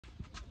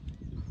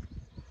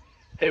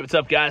Hey, what's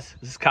up, guys?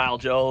 This is Kyle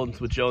Jones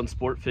with Jones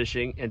Sport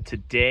Fishing, and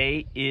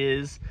today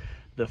is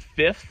the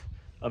 5th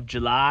of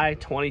July,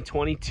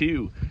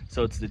 2022.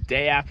 So it's the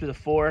day after the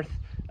 4th.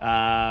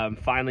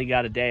 Finally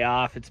got a day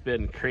off. It's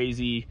been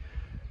crazy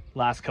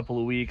last couple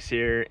of weeks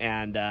here,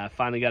 and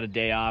finally got a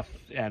day off,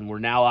 and we're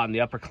now on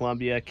the Upper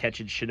Columbia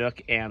catching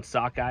Chinook and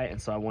Sockeye,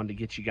 and so I wanted to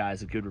get you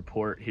guys a good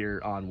report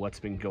here on what's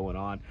been going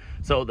on.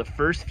 So the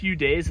first few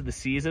days of the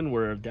season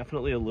were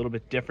definitely a little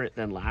bit different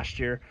than last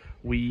year.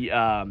 We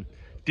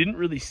didn't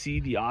really see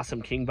the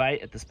awesome king bite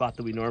at the spot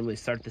that we normally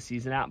start the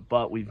season at,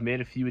 but we've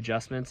made a few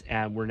adjustments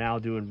and we're now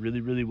doing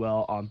really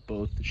well on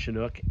both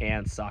Chinook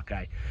and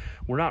Sockeye.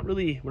 We're not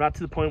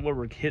to the point where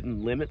we're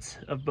hitting limits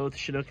of both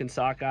Chinook and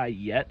Sockeye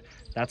yet.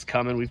 That's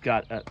coming. We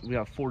got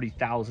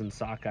 40,000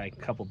 Sockeye, a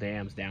couple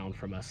dams down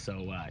from us,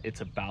 so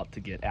it's about to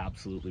get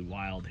absolutely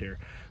wild here.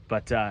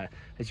 But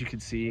as you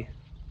can see,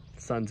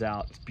 the sun's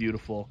out. It's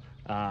beautiful.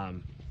 But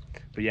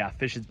yeah,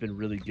 fishing's been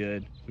really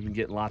good. We've been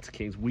getting lots of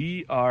kings.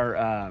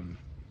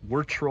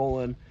 We're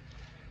trolling.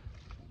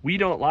 A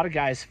lot of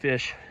guys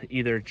fish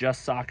either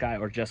just sockeye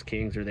or just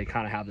kings, or they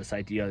kind of have this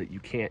idea that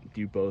you can't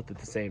do both at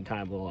the same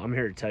time. Well, I'm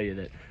here to tell you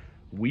that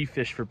we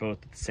fish for both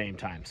at the same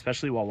time,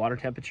 especially while water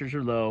temperatures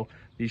are low.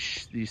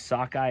 These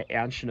sockeye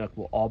and Chinook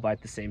will all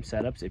bite the same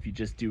setups if you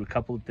just do a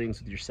couple of things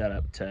with your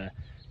setup to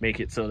make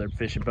it so they're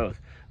fishing both.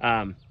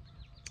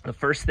 The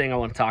first thing I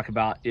want to talk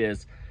about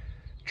is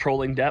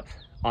trolling depth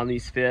on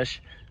these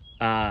fish.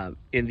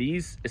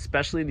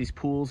 Especially in these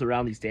pools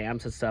around these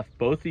dams and stuff,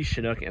 both these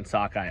Chinook and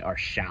Sockeye are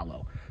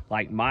shallow.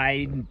 Like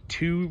my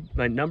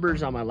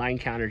numbers on my line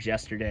counters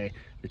yesterday,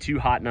 the two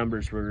hot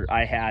numbers were,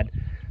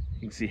 you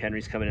can see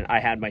Henry's coming in, I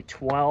had my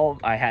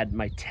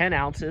 10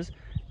 ounces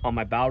on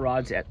my bow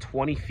rods at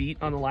 20 feet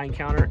on the line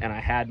counter, and I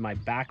had my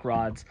back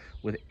rods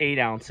with 8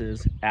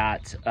 ounces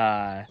at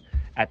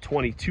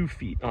 22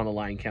 feet on the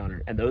line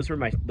counter, and those are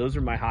my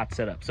hot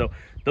setups. So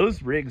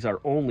those rigs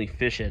are only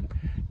fishing,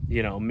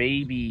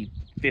 maybe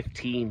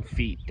 15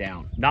 feet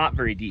down, not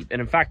very deep.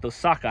 And in fact, those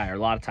sockeye are, a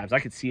lot of times I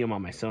could see them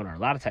on my sonar, a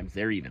lot of times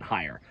they're even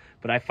higher,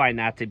 but I find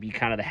that to be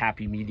kind of the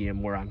happy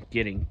medium where I'm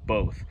getting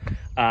both.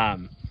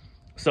 And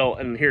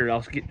here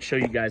I'll show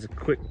you guys a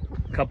quick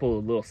couple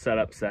of little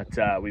setups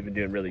that we've been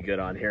doing really good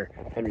on here.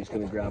 Henry's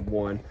gonna grab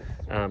one.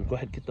 Go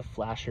ahead and get the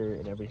flasher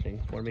and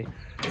everything for me.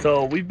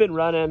 So we've been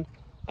running,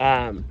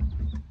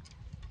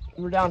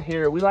 we're down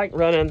here, we like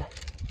running,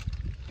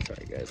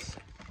 sorry guys,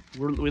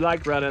 we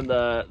like running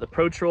the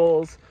Pro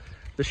Trolls,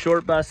 the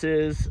short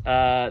buses,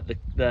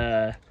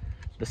 the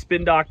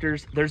spin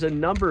doctors. There's a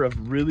number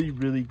of really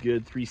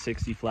good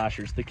 360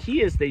 flashers. The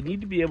key is they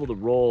need to be able to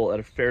roll at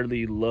a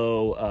fairly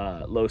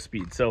low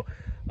speed. So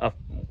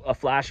a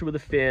flasher with a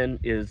fin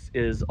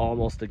is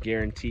almost a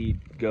guaranteed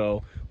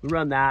go. We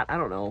run that, I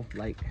don't know,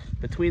 like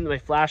between my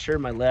flasher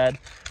and my lead,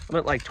 I'm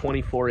at like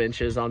 24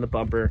 inches on the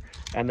bumper,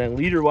 and then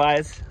leader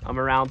wise I'm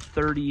around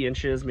 30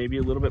 inches, maybe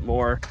a little bit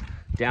more,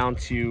 down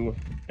to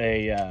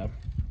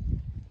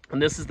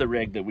and this is the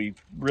rig that we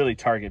really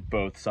target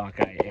both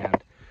sockeye and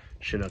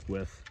Chinook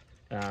with,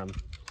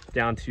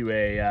 down to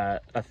a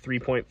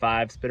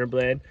 3.5 spinner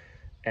blade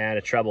and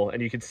a treble.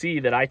 And you can see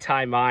that I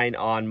tie mine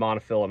on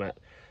monofilament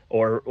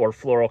or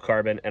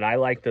fluorocarbon, and I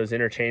like those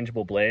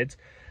interchangeable blades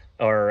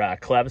or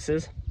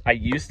clevises. I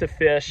used to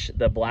fish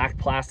the black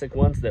plastic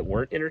ones that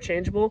weren't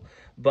interchangeable,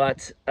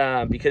 but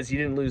because you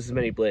didn't lose as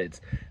many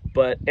blades.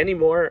 But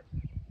anymore,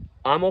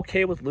 I'm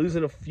okay with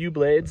losing a few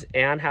blades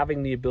and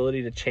having the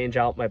ability to change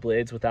out my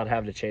blades without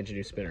having to change a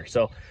new spinner.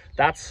 So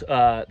that's one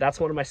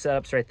of my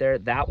setups right there.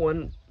 That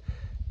one,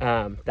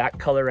 that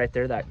color right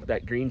there,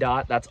 that green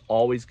dot, that's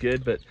always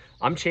good, but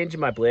I'm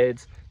changing my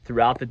blades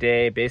throughout the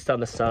day based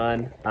on the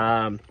sun.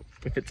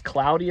 If it's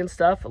cloudy and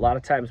stuff, a lot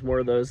of times more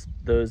of those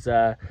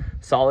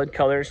solid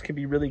colors can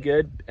be really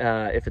good.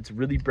 If it's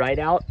really bright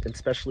out,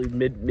 especially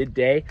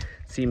midday,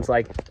 seems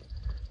like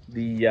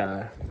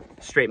the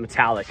straight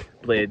metallic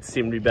blades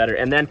seem to be better.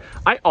 And then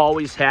I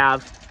always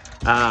have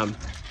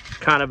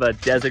kind of a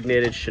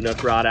designated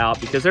Chinook rod out,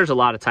 because there's a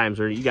lot of times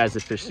where you guys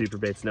that fish super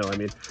baits know, I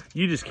mean,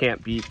 you just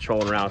can't beat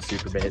trolling around with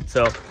super bait.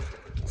 So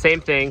same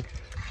thing,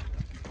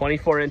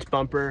 24-inch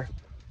bumper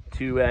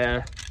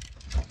to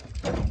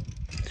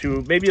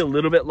maybe a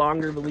little bit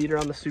longer of a leader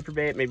on the super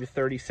bait, maybe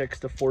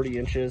 36 to 40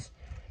 inches.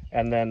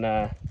 And then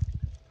that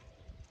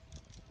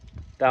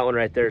one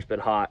right there has been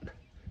hot.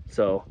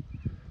 So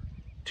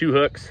 2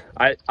 hooks.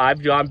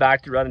 I've gone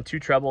back to running 2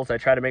 trebles. I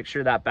try to make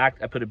sure that I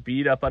put a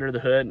bead up under the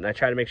hood, and I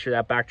try to make sure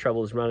that back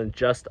treble is running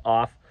just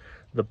off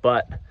the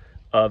butt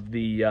of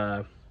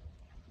the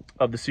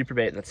super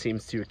bait, and that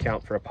seems to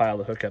account for a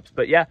pile of hookups.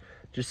 But yeah,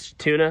 just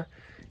tuna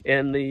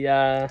in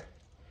the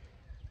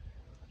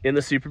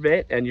super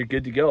bait and you're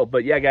good to go.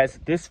 But yeah, guys,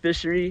 this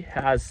fishery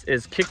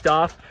is kicked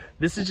off.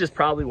 This is just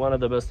probably one of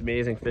the most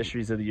amazing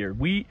fisheries of the year.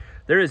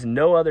 There is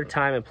no other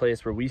time and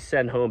place where we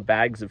send home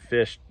bags of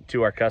fish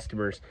to our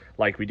customers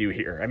like we do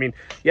here. I mean,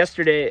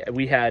 yesterday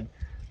we had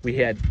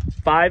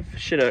 5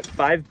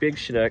 big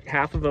Chinook.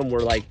 Half of them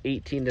were like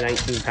 18 to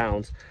 19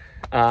 pounds.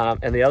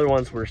 and the other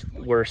ones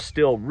were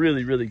still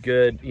really, really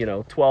good, you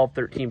know, 12,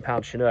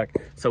 13-pound Chinook.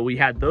 So we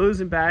had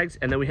those in bags,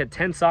 and then we had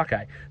 10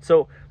 sockeye.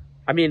 So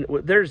I mean,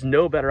 there's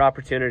no better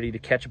opportunity to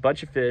catch a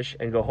bunch of fish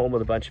and go home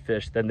with a bunch of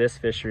fish than this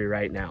fishery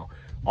right now.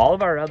 All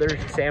of our other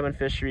salmon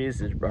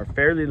fisheries are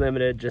fairly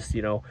limited, just,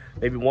 you know,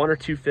 maybe 1 or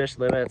 2 fish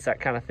limits, that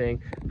kind of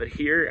thing. But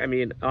here, I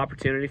mean,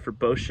 opportunity for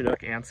both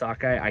Chinook and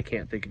sockeye, I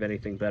can't think of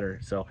anything better.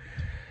 So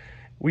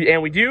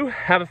we do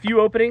have a few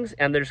openings,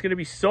 and there's going to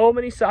be so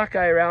many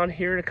sockeye around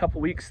here in a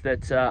couple weeks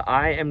that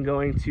I am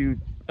going to,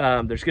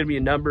 there's going to be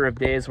a number of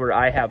days where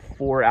I have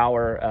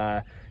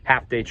 4-hour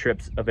half-day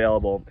trips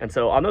available. And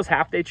so on those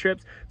half-day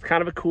trips, it's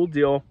kind of a cool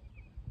deal.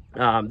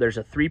 There's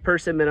a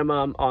 3-person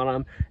minimum on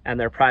them, and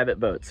they're private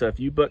boats. So if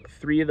you book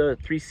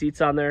 3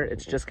 seats on there,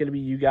 it's just going to be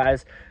you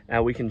guys,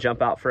 and we can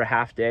jump out for a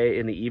half day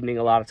in the evening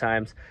a lot of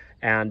times.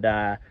 And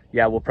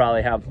yeah, we'll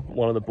probably have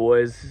one of the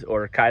boys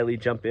or Kylie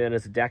jump in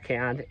as a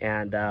deckhand,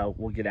 and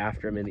we'll get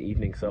after him in the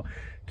evening. So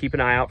keep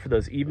an eye out for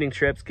those evening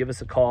trips. Give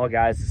us a call,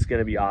 guys. It's going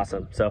to be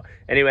awesome. So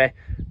anyway,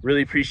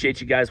 really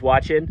appreciate you guys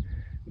watching.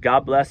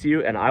 God bless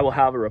you, and I will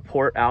have a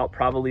report out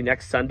probably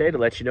next Sunday to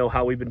let you know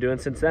how we've been doing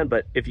since then.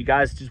 But if you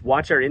guys just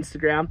watch our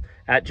Instagram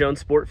at Jones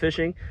Sport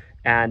Fishing,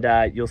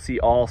 and you'll see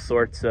all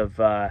sorts of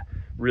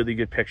really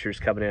good pictures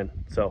coming in.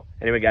 So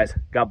anyway, guys,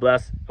 God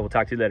bless, and we'll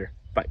talk to you later.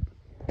 Bye.